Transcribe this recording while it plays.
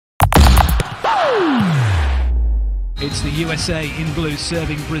It's the USA in blue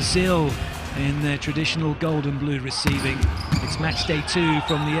serving Brazil in their traditional gold and blue receiving. It's match day 2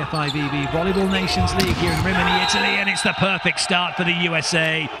 from the FIVB Volleyball Nations League here in Rimini, Italy, and it's the perfect start for the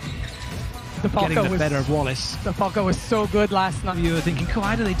USA. Getting the better of Wallace. DeFalco was so good last night. You were thinking, cool,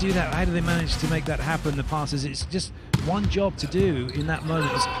 how do they do that? How do they manage to make that happen, the passes? It's just one job to do in that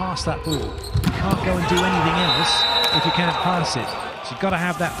moment, is pass that ball. You can't go and do anything else if you can't pass it. So you've got to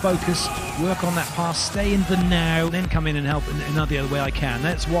have that focus, work on that pass, stay in the now, then come in and help in another other way I can.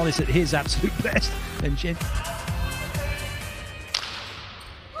 That's Wallace at his absolute best. And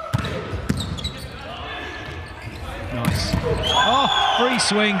nice. Oh, free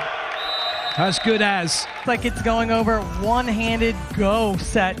swing. As good as. It's like it's going over, one-handed go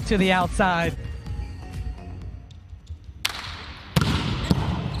set to the outside.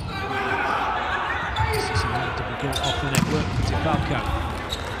 Off the net work for DeFalco.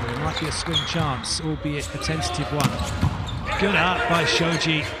 There might be a swing chance, albeit a tentative one. Good up by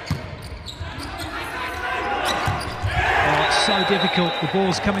Shoji. Oh, it's so difficult. The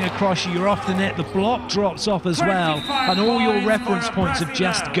ball's coming across you, you're off the net, the block drops off as well, and all your reference points have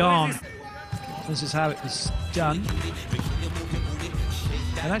just gone. This is how it was done.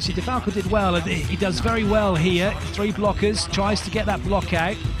 And actually DeFalco did well, and he does very well here. 3 blockers, tries to get that block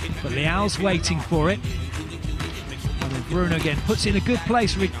out, but Leal's waiting for it. And then Bruno again puts it in a good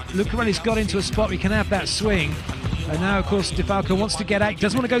place. Lucarelli's got into a spot where he can have that swing. And now, of course, DeFalco wants to get out.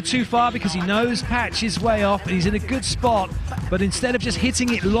 Doesn't want to go too far because he knows Patch is way off and he's in a good spot. But instead of just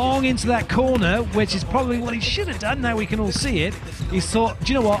hitting it long into that corner, which is probably what he should have done, now we can all see it, he's thought,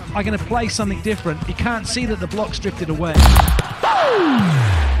 do you know what, I'm going to play something different. He can't see that the block's drifted away. For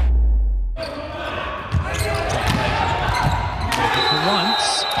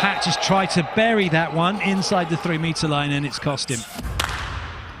once, Patch has tried to bury that one inside the 3-meter line, and it's cost him.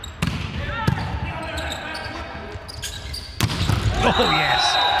 Oh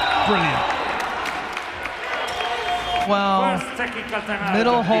yes, brilliant. Well,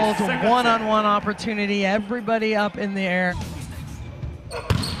 middle hold, one-on-one opportunity, everybody up in the air.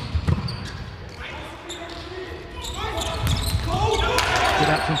 Good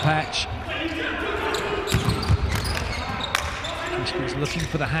up from Patch. He's looking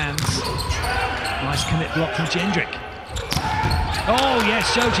for the hands. Nice commit block from Jendrik. Oh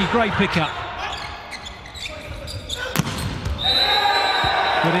yes, Shoji, great pickup.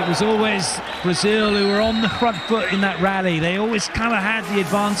 But it was always Brazil who were on the front foot in that rally. They always kind of had the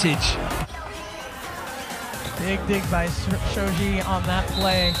advantage. Big dig by Shoji on that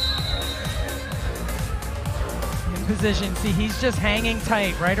play. In position, see, he's just hanging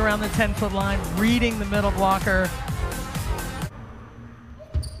tight right around the 10-foot line, reading the middle blocker.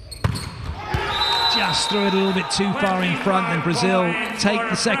 Just threw it a little bit too far in front, and Brazil take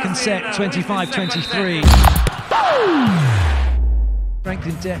the second set, 25-23. Strength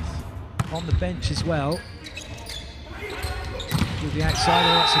in depth on the bench as well. With the outsider,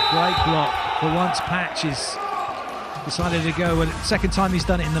 that's a great block. For once, Patch has decided to go, and second time he's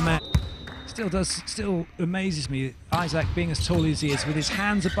done it in the match. Still amazes me, Isaac being as tall as he is, with his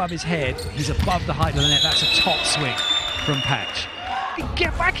hands above his head, he's above the height of the net. That's a top swing from Patch.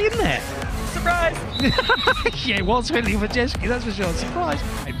 Get back in there! Surprise! Yeah, it was really Majeski, that's for sure. Surprise!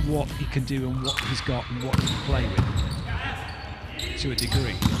 And what he can do and what he's got and what he can play with. To a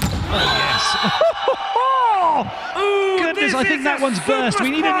degree. Oh, yes. Oh, goodness, I think that one's burst. We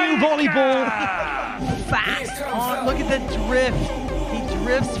need a new volleyball. Fast on, look at the drift. He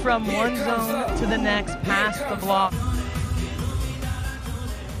drifts from one zone to the next, past the block.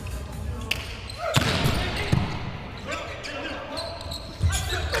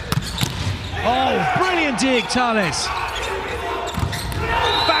 Oh, brilliant dig, Thales.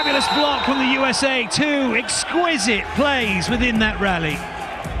 Fabulous block from the USA, 2 exquisite plays within that rally.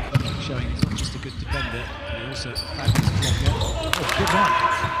 Showing he's not just a good defender, but also a fabulous blocker. Oh, good one.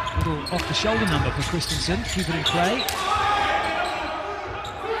 Little off-the-shoulder number for Christensen, keep it in play.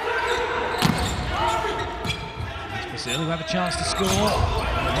 There's Brazil who have a chance to score.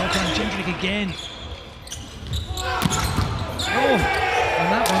 Well done, Jendrik again. Oh, and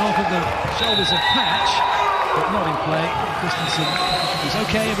that one off of the shoulders of Patch. But not in play. Christensen is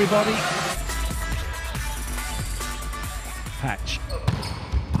okay, everybody. Patch.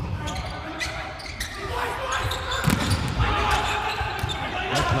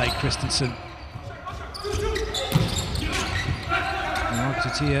 Well played, Christensen. And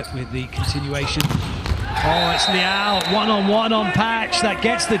Tatia with the continuation. Oh, it's Leal, one-on-one on Patch. That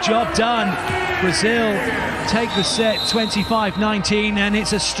gets the job done. Brazil take the set 25-19, and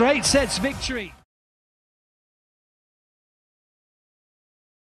it's a straight sets victory.